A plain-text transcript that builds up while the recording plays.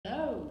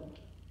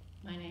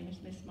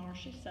Miss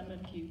Marcia. Some of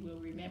you will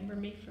remember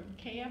me from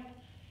camp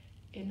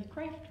in the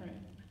craft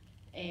room.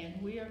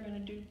 And we are going to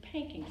do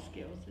painting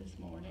skills this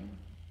morning.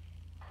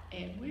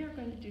 And we are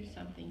going to do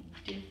something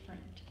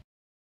different.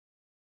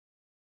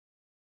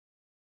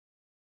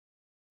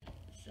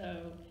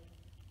 So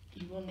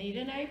you will need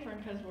an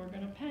apron because we're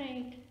going to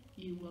paint.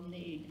 You will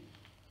need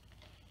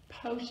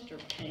poster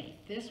paint.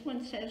 This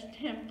one says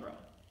tempera.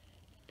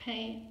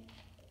 Paint,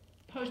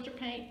 poster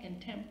paint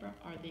and tempera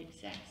are the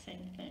exact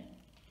same thing.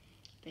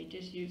 They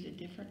just use a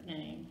different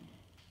name.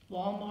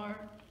 Walmart,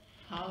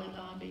 Holly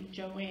Lobby,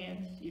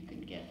 Joann's, you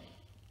can get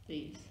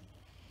these.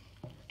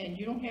 And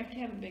you don't have to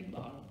have a big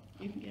bottle.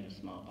 You can get a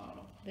small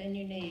bottle. Then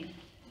you need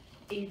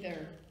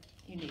either,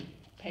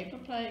 paper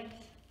plates,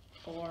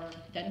 or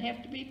it doesn't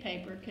have to be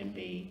paper, it can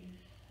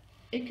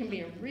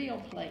be a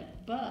real plate,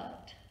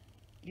 but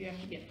you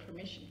have to get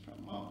permission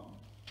from Mom.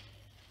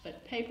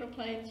 But paper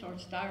plates or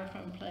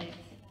styrofoam plates,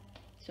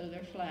 so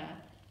they're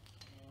flat.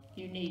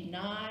 You need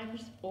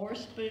knives or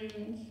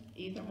spoons,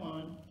 either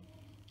one,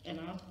 and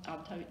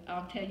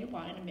I'll tell you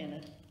why in a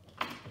minute.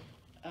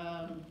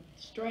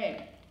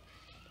 String.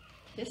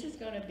 This is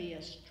going to be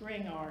a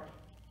string art,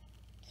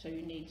 so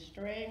you need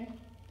string.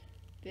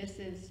 This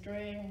is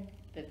string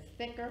that's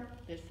thicker.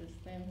 This is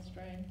thin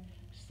string.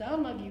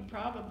 Some of you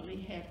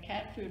probably have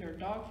cat food or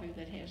dog food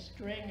that has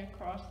string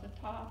across the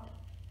top,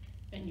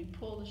 and you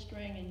pull the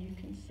string and you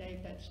can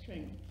save that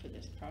string for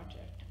this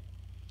project.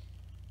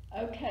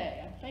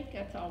 Okay, I think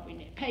that's all we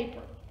need.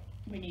 Paper.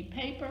 We need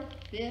paper.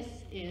 This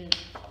is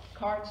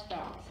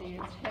cardstock. See,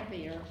 it's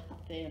heavier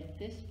than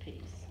this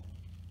piece.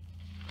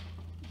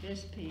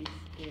 This piece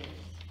is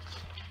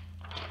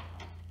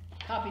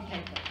copy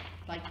paper,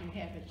 like you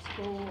have at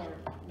school, or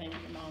maybe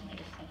your mom has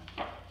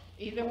some.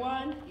 Either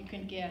one, you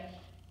can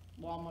get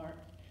Walmart.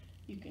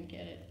 You can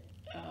get it,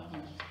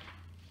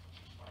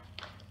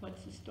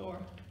 what's the store?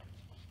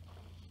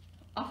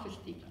 Office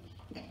Depot.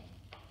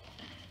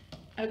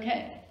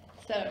 Okay,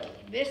 so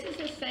this is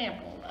a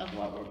sample of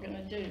what we're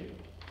going to do.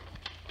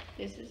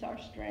 This is our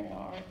string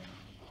art.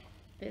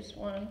 This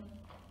one.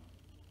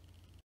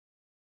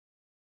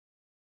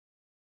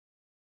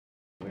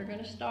 We're going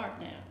to start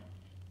now.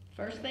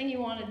 First thing you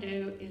want to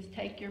do is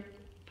take your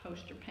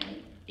poster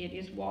paint. It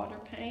is water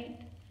paint,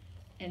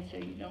 and so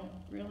you don't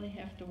really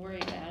have to worry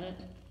about it.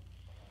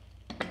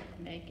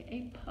 Make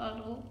a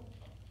puddle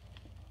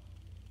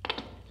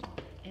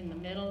in the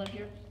middle of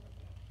your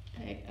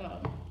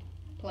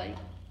plate.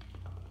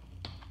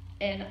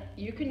 And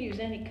you can use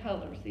any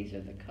colors. These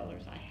are the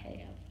colors I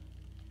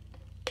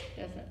have.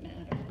 Doesn't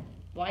matter.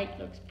 White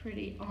looks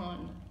pretty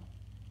on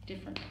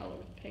different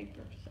colored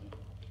paper. So.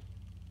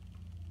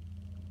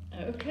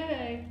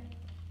 Okay.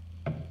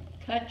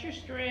 Cut your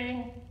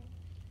string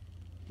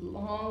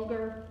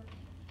longer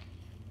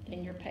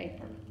than your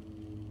paper.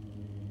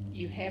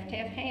 You have to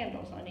have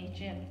handles on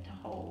each end to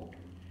hold.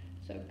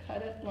 So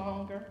cut it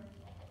longer.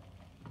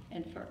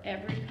 And for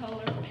every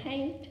color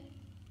paint,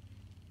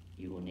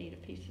 you will need a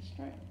piece of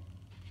string,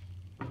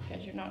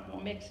 because you're not going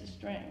to mix the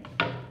strings.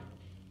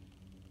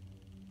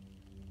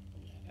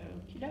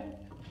 Okie doke.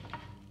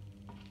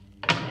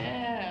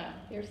 Now,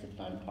 here's the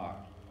fun part.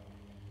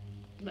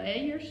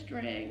 Lay your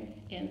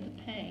string in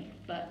the paint,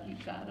 but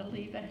you've got to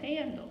leave a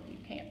handle. You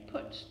can't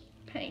put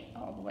paint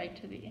all the way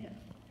to the end.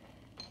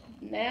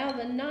 Now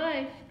the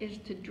knife is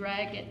to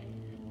drag it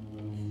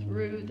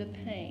through the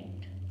paint.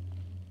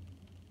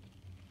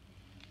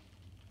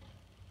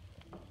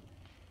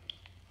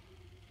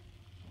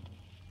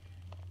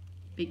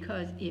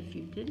 Because if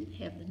you didn't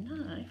have the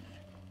knife,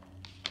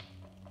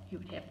 you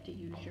would have to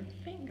use your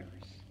fingers.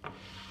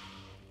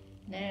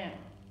 Now,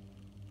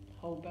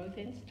 hold both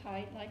ends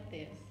tight like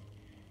this.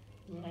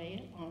 Lay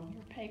it on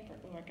your paper.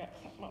 Oh, I got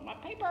something on my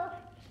paper.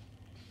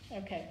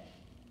 Okay.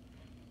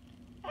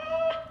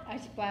 Ah, I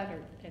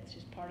splattered. That's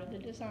just part of the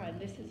design.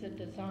 This is a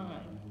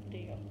design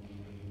deal.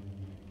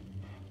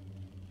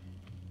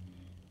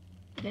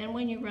 Then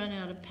when you run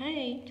out of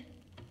paint,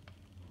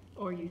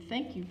 or you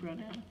think you've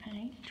run out of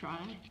paint, try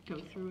to go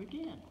through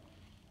again.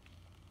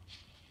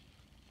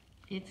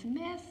 It's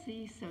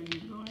messy, so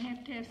you're going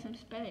to have some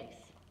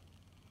space.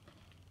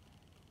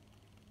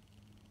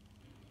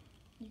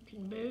 You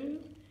can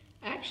move.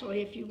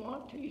 Actually, if you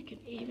want to, you can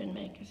even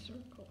make a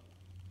circle.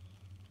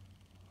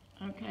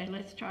 Okay,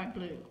 let's try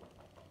blue.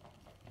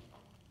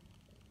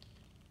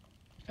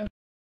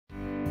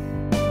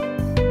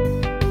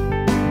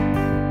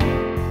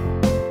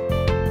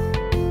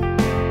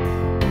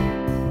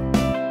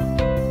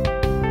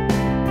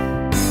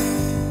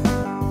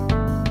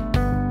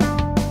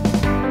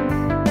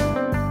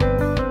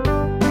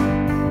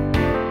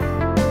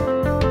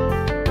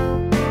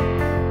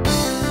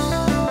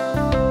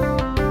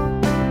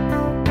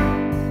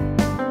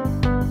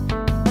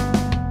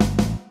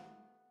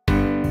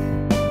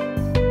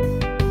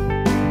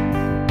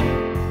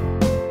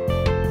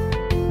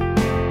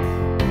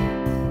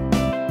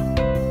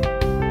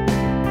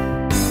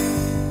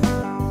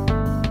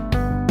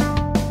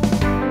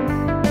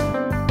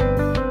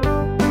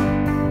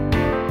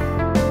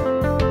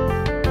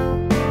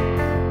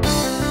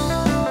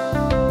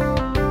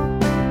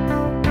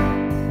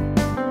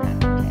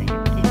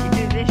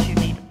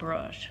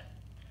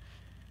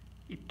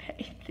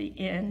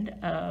 end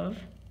of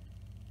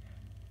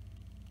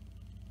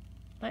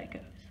Legos.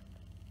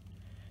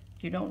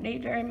 You don't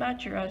need very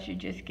much or else you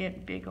just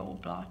get big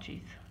old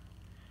blotches.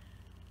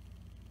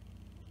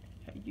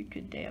 You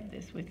could dab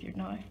this with your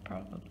knife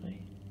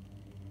probably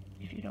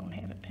if you don't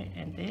have it painted.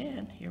 And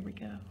then, here we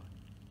go.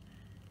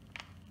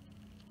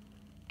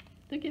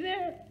 Look at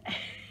that.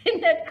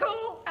 Isn't that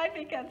cool? I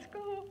think that's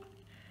cool.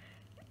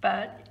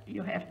 But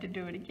you'll have to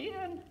do it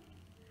again.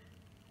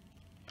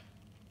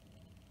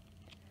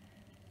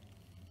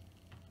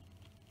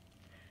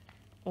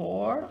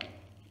 Or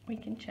we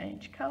can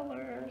change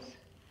colors.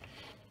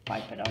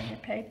 Wipe it on your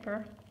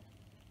paper.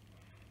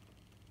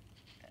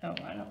 Oh,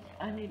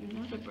 I need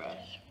another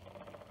brush.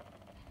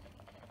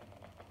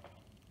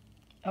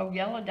 Oh,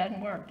 yellow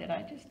doesn't work. Did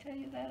I just tell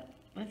you that?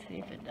 Let's see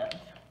if it does.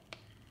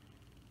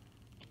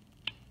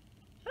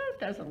 Oh, it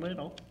does a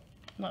little.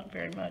 Not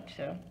very much,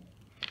 so.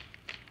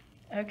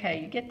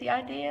 Okay, you get the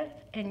idea?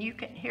 And you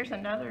can, here's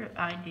another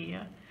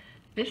idea.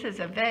 This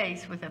is a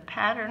vase with a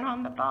pattern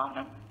on the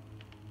bottom.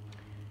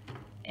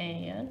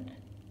 And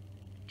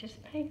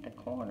just paint the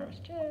corners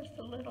just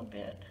a little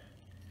bit.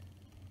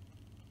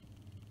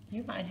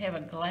 You might have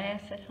a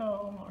glass at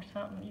home or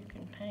something you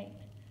can paint.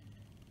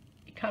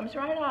 It comes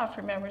right off,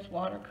 remember it's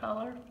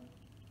watercolor.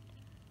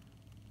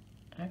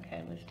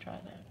 Okay, let's try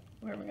that.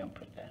 Where are we gonna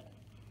put that?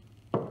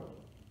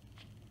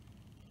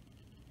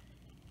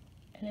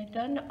 And it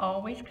doesn't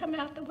always come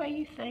out the way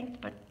you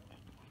think, but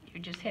you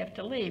just have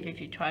to leave.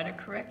 If you try to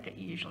correct it,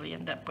 you usually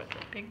end up with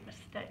a big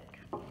mistake.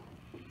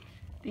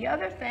 The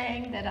other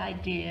thing that I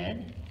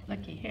did,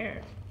 looky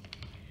here,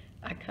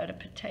 I cut a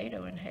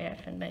potato in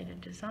half and made a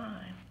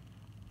design.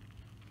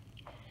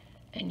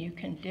 And you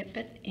can dip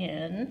it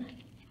in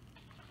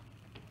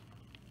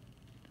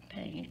the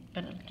paint,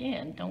 but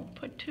again, don't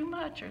put too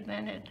much or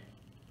then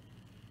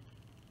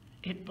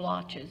it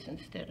blotches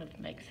instead of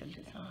makes a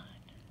design.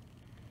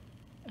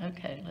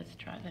 Okay, let's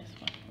try this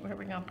one. Where are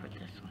we gonna put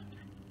this one?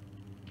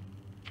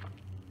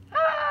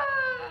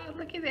 Ah,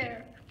 looky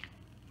there.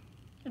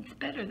 It's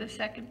better the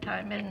second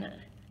time, isn't it?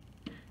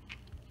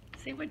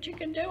 See what you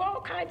can do,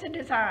 all kinds of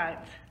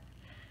designs.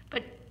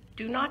 But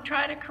do not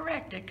try to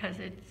correct it because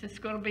it's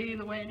just going to be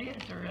the way it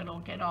is or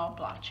it'll get all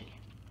blotchy.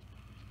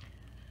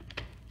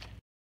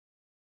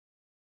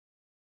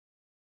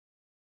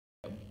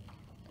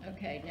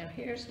 Okay, now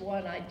here's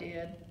one I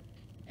did,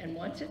 and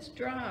once it's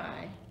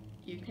dry,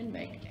 you can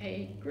make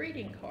a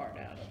greeting card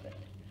out of it.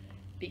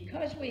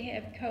 Because we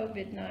have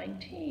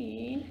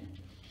COVID-19,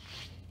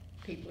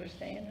 people are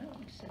staying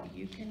home, so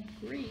you can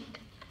greet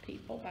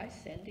people by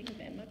sending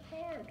them a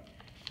card.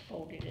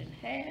 Fold it in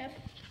half.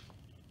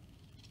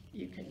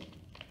 You can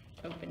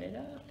open it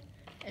up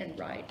and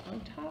write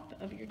on top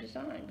of your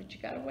design, but you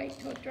gotta wait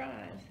till it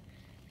dries.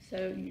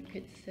 So you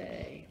could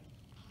say,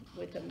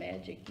 with a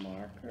magic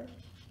marker,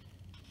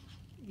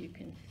 you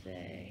can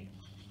say,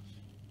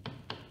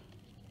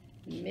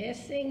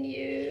 missing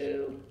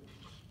you.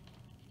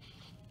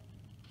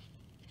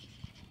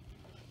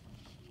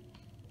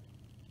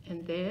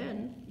 And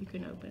then you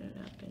can open it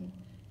up and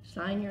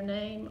sign your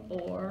name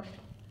or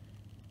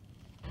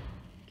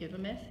give a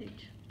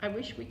message. I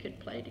wish we could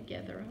play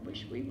together. I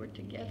wish we were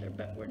together,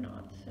 but we're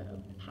not, so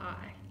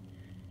hi.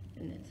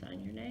 And then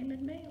sign your name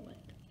and mail it.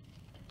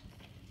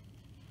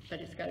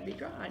 But it's gotta be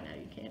dry now.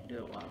 You can't do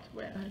it while it's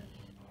wet.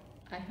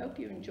 I hope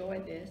you enjoy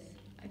this.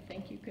 I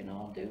think you can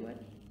all do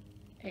it.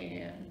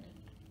 And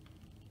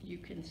you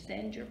can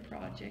send your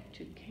project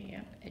to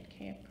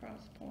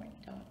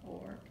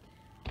camp@campcrosspoint.org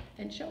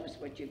and show us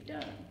what you've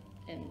done.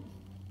 And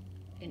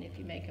if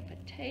you make a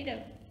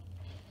potato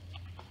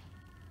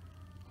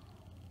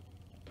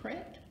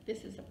print,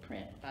 this is a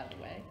print, by the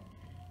way,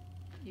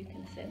 you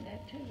can send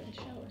that too and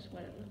show us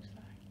what it looks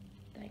like.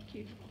 Thank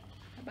you.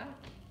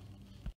 Bye-bye.